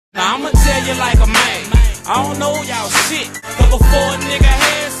tell you like a man, I don't know y'all shit, but before a nigga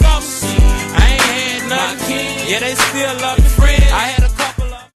had something, I ain't had nothing. Yeah, they still love me, friend. I had a couple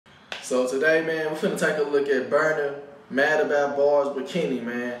of. So today, man, we're finna take a look at Berna, mad about Barz bikini,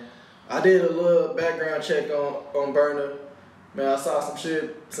 man. I did a little background check on Berna. Man, I saw some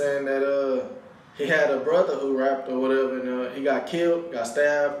shit saying that he had a brother who rapped or whatever, and he got killed, got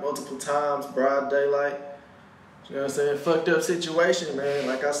stabbed multiple times, broad daylight. You know what I'm saying? Fucked up situation, man.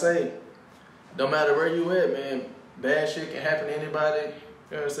 Like I say, no matter where you at, man, bad shit can happen to anybody.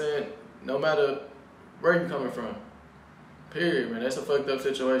 You know what I'm saying? No matter where you coming from. Period, man. That's a fucked up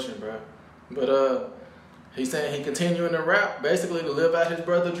situation, bro. But he's saying he continuing to rap, basically to live out his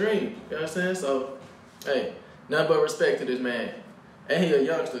brother's dream. You know what I'm saying? So, hey, nothing but respect to this man. And he a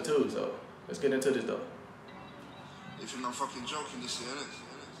youngster too, so let's get into this though. If you're not fucking joking this year, innit?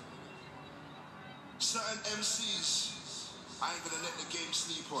 Certain MCs, I ain't gonna let the game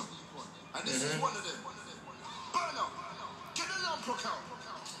sleep on. And this is one of them. Berna, get the lamp rock out.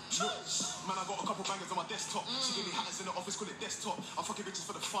 Man, I got a couple bangers on my desktop. She gave me hatters in the office, call it desktop. I'm fucking bitches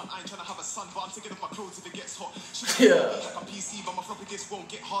for the fun. I ain't trying to have a son, but I'm taking off my clothes if it gets hot. She like a PC, but my floppy disk won't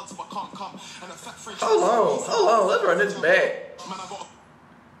get hard, so I can't come. And a fat French. Hold on, let's run this back. Man, I got.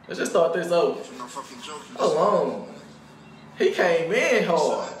 Let's just start this over. If you're not fucking joking. Hold on. He came in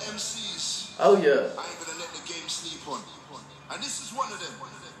hard. Certain MCs. Oh yeah. I ain't gonna let the game sleep on. And this is one of them.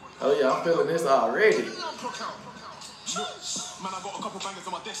 Oh yeah, I'm feeling this already. Man, I got a couple bangers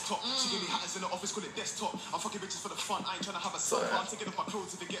on my desktop. She gave me hatters in the office, call it desktop. I'm fucking bitches for the fun. I ain't trying to have a son, but I'm taking off my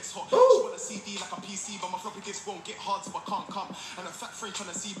clothes if it gets hot. She want a CD like a PC, but my floppy disk won't get hard, so I can't come. And a fat friend trying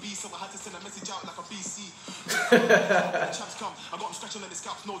to CB, so I had to send a message out like a BC. Champs come, I got them scratching on the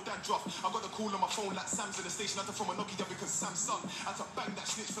scalps, no dandruff. I got the call on my phone like Sam's in the station. I had to throw my Nokia because Sam's son. I had to bang that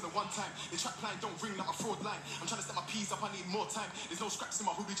snitch for the one time. The trap line don't ring like a fraud line. I'm trying to step my P's up, I need more time. There's no scraps in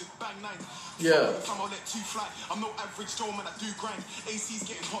my hoodie, just bang nine. Yeah. I'll let two fly. I'm no average Joe, man, I do grind. AC's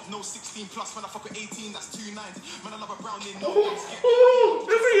getting hot, no 16 plus. When I fuck with 18, that's 2 9s. Man, I love a brown in no one's getting.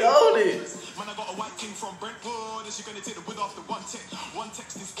 This he own it. Man, I got a white thing from Brentwood. And she gonna take the wood off the one text. One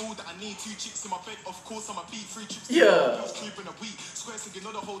text is all that I need. 2 chicks in my bed, of course, I'm a beat. 3 trips. Yeah. Creeping a week. Square so you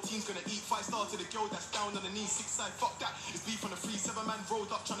know the whole team's gonna eat. 5 star to the girl that's down on the knee. 6 side, fuck that. It's beef on the 3. 7 man rolled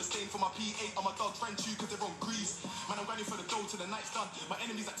up, trying to stain for my P8. I'm a dog, ran 2 cause they're on grease. Man, I'm grinding for the dough till the night's done. My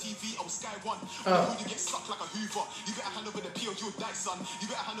enemies at TV, I was Sky 1. When you get stuck like a Hoover, you better hand over the P or you'll die, son. You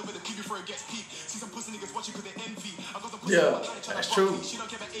better hand over the P before it gets peak. See some pussy niggas watching cause they envy. I got the pussy on my line trying to true. She don't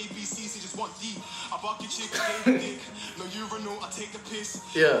care about ABC, she just want D. I bark your chick, I gave a dick. No urinal, I take the piss.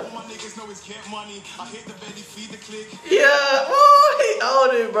 Yeah. All my niggas know is get money. I hit the belly, feed the click. Yeah. Ooh, he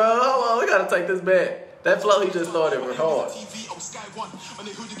owned it, bro. Hold on, we gotta take this back. That flow he just started was hard. TV, I was Sky 1. When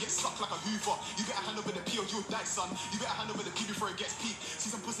they hood, you get stuck like a Hoover. You better hand over the P or you'll die, son. You better hand over the P before it gets peak.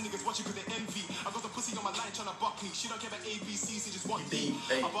 See some pussy niggas watching cause they envy. I got the pussy on my line trying to buck me. She don't care about ABC, she just want D.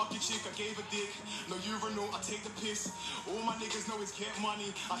 I bark your chick, I gave a dick. No urinal, I take the piss. All my niggas know is get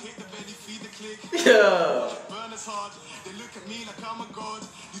money. I hit the belly, feed the click. Yeah. Burner's hard. They look at me like I'm a god.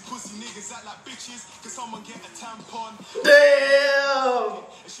 You pussy niggas act like bitches. Cause someone get a tampon. Damn.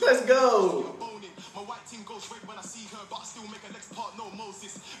 Let's go. My white team goes red when I see her, but I still make her legs part, no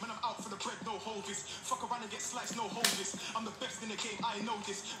Moses. Man, I'm out for the bread, no hovis. Fuck around and get sliced, no hovis. I'm the best in the game, I know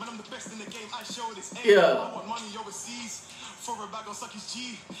this. Man, I'm the best in the game, I show this. Hey, I want money overseas for a bag of Sucky's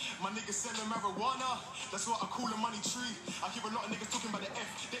G. My niggas selling marijuana, that's what I call a money tree. I hear a lot of niggas talking about the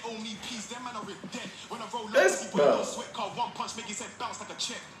F, they owe me peace, them man are in debt. When I roll up, see boy, no sweat car, one punch, make his head bounce like a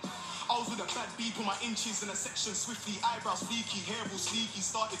check. I was with a bad beep on my inches in a section swiftly, eyebrows fleeky, hair all sleeky,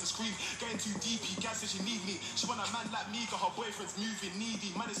 started to scream, getting too deepy, gal said she need me, she want a man like me, cause her boyfriend's moving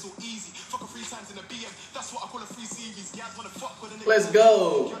needy, man it's so easy, fuck her 3 times in a BM, that's what I call a free series, gals wanna fuck with a nigga, let's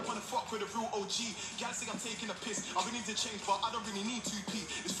go, gals wanna fuck with a real OG, gals think I'm taking a piss, I really need to change, but I don't really need 2p,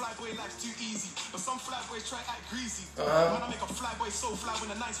 this flyboy life's too easy, but some flyboys try act greasy, man I make a flyboy so fly,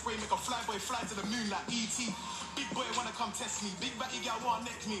 when a nice spray make a flyboy fly to the moon like E.T., big boy wanna come test me, big batty gal wanna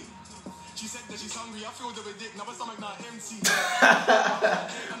neck me. She said that she's hungry, I filled her with dick, now my stomach not empty.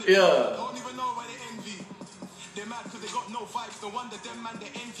 Yeah. Don't even know why they envy. They're mad cause they got no vibes, no wonder them man they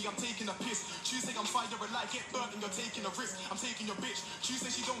envy. I'm taking a piss. Tuesday I'm fire a light, get burnt and you're taking a risk. I'm taking your bitch.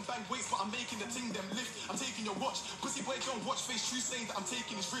 Tuesday she don't bang weights, but I'm making the thing them lift. I'm taking your watch. Pussy boy don't watch face. True saying that I'm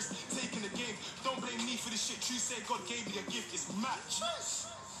taking his risk, taking the game. Don't blame me for this shit. True say God gave me a gift. It's match.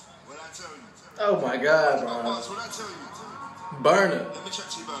 What I tell you? Oh my God, bro. What I tell you? Berna. Let me check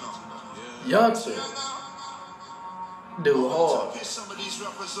to you, Berna. Youngster. Do hard. Piss some of these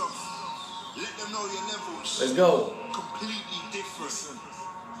rappers off. Let them know your levels. Let's go. Completely different.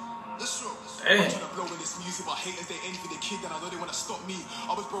 Let's roll. I'm trying to blow in this music, but haters, they envy the kid, and I know they wanna stop me.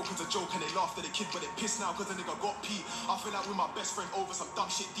 I was broke as a joke, and they laughed at the kid, but they pissed now, cause the nigga got pee. I feel like with my best friend over some dumb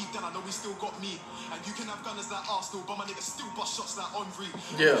shit deep down, I know he still got me. And you can have gunners like Arsenal, but my nigga still bust shots like Henry.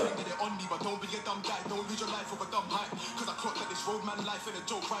 Yeah. You can't get it on me, but don't be a dumb guy, don't lose your life over dumb hype. Cause I clocked that this roadman life in a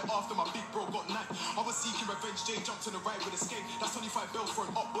joke right after my big bro got knifed. I was seeking revenge, Jay jumped to the right with a skate. That's 25 bells for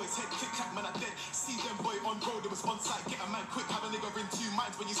an up boy's head, click clack, man, I dead. See them boy on road, it was on site, get a man quick, have a nigga in 2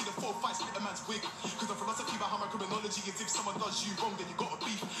 minds when you see the 4 fights, split a man's wig. Cause the philosophy behind my criminology is if someone does you wrong, then you gotta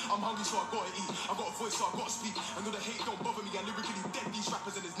beef. I'm hungry, so I gotta eat. I got a voice, so I gotta speak. I know the hate don't bother me. I lyrically dead these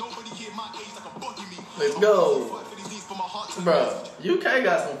rappers, and there's nobody here my age that can body me. Let's go. Bro, UK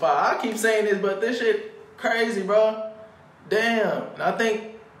got some fire. I keep saying this, but this shit crazy, bro. Damn. And I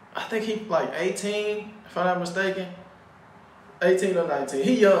think he like 18, if I'm not mistaken. 18 or 19.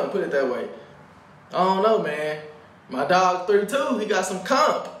 He young, put it that way. I don't know, man. My dog 32, he got some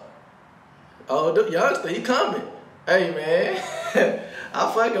comp. Oh, the youngster, he coming. Hey, man.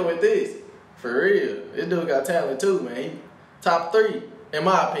 I'm fucking with this. For real. This dude got talent too, man. He top 3, in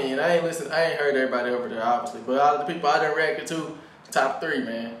my opinion. I ain't heard everybody over there, obviously. But out of the people I done reacted to, top 3,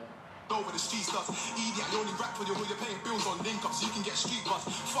 man. Over the street stuff. Idiot, you only rap for your you're paying bills on link up so you can get street bus.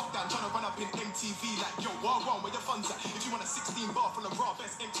 Fuck that, I'm trying to run up in MTV like, yo, where your funds at? If you want a 16 bar full of raw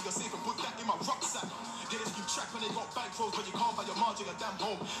vest, empty your safe and put that in my rucksack. They just keep track when they got bank rolls, but you can't buy your margin a damn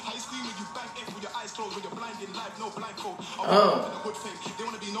home. How you scream when you bang F with your eyes closed when you're blind in life, no blindfold. I want to the good fame. They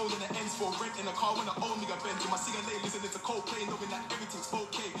want to be known in the ends for rent in a car when I own nigga Benz. In my cigarette listening to Coldplay, knowing that everything's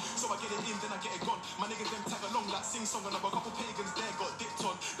okay. So I get it in, then I get it gone. My niggas them tag along like sing song, and I've got a couple pagans there got dipped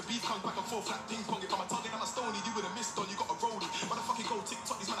on. The beef comes back and forth like ping pong. If I'm a target, I'm a stony, you would have missed on. You got a rollie. Why the fuck you go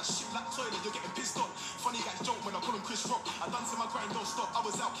TikTok? These man are shit like toilet, you're getting pissed on. Funny guys joke when I call him Chris Rock. I done to my grind, don't stop. I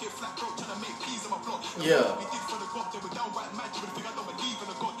was out here flat broke, trying to make peas in my block. Yeah. We did for the God, they were downright mad. You would think I don't believe in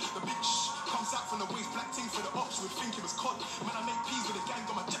a God. The big shh comes out from the waist, black ting for the ops. You would think it was cod. Man, I make peas with a gang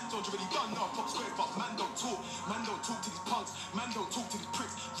on my jack dodge. Already done now, pop square, but man don't talk. Man don't talk to these punks. Man don't talk to these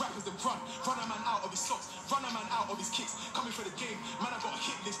pricks. Rappers that run a man out of his socks, run a man out of his kicks. Coming for the game, man, I got a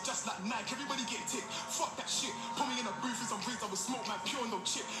hit list just like Nike. Everybody get ticked. Fuck that shit. Put me in a booth with some rigs, I will smoke, man, pure no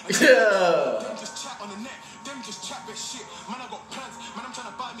chip. Yeah. Them just chat on the net, them just chat that shit. Man, I got plans, man, I'm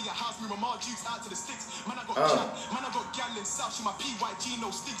trying to buy me a house, move my mar juice out to the sticks. Man, I got chat, man, I got gal in South, shoot my PYG, no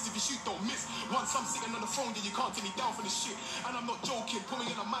sticks. If you shoot, don't miss. Once I'm sitting on the phone, then you can't take me down for this shit. And I'm not joking, put me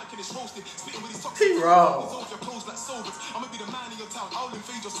in a mic and it's roasted. Spitting with these toxic. He wrong. Your clothes like solvents. I'ma be the man in your town, I'll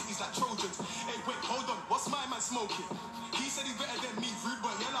invade your cities like Trojans. Hey, wait, hold on, what's my man smoking? He said he's better than me, rude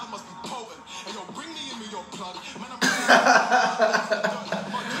boy, your loud must be potent. And yo, bring me in with your plug. Man, I'm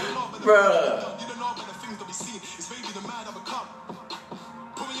bruh. You don't know about the things that we see. It's maybe the man that become.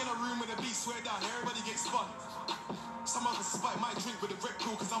 Put me in a room with a beat, swear down, everybody gets spun. Some others spite my drink with a red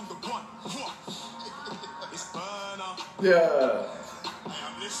pill cause I'm the one. It's Berna. Yeah.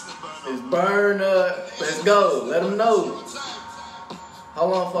 I'm listening, Berna. It's Berna. Let's go. Let them know. How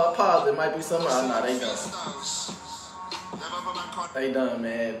long for I pause? It might be something. Oh, no, they done. They done,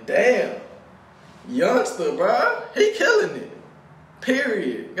 man. Damn. Youngster, bro. He killing it.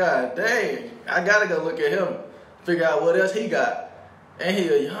 Period. God dang. I gotta go look at him. Figure out what else he got. And he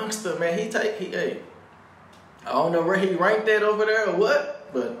a youngster, man. Hey. I don't know where he ranked that over there or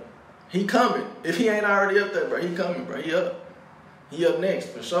what, but he coming. If he ain't already up there, bro, he coming, bro. He up. He up next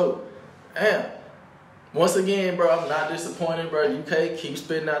for sure. Damn. Once again, bro, I'm not disappointed, bro. UK keep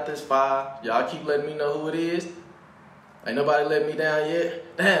spitting out this fire. Y'all keep letting me know who it is. Ain't nobody let me down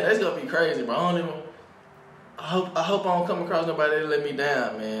yet. Damn, that's gonna be crazy, bro. I hope I don't come across nobody that let me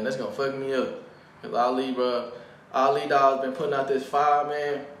down, man. That's gonna fuck me up. Cause Ali, bro, Ali Dog's been putting out this fire,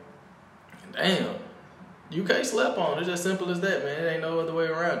 man. Damn. UK slept on. It's as simple as that, man. It ain't no other way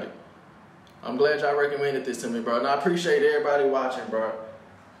around it. I'm glad y'all recommended this to me, bro. And I appreciate everybody watching, bro.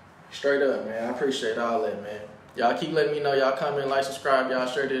 Straight up, man. I appreciate all that, man. Y'all keep letting me know. Y'all comment, like, subscribe. Y'all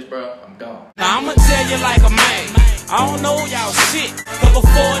share this, bro. I'm gone. Now I'ma tell you like a man. I don't know y'all shit, but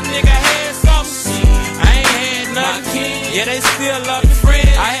before a nigga had something, I ain't had nothing. Yeah, they still love me, friend.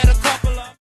 I had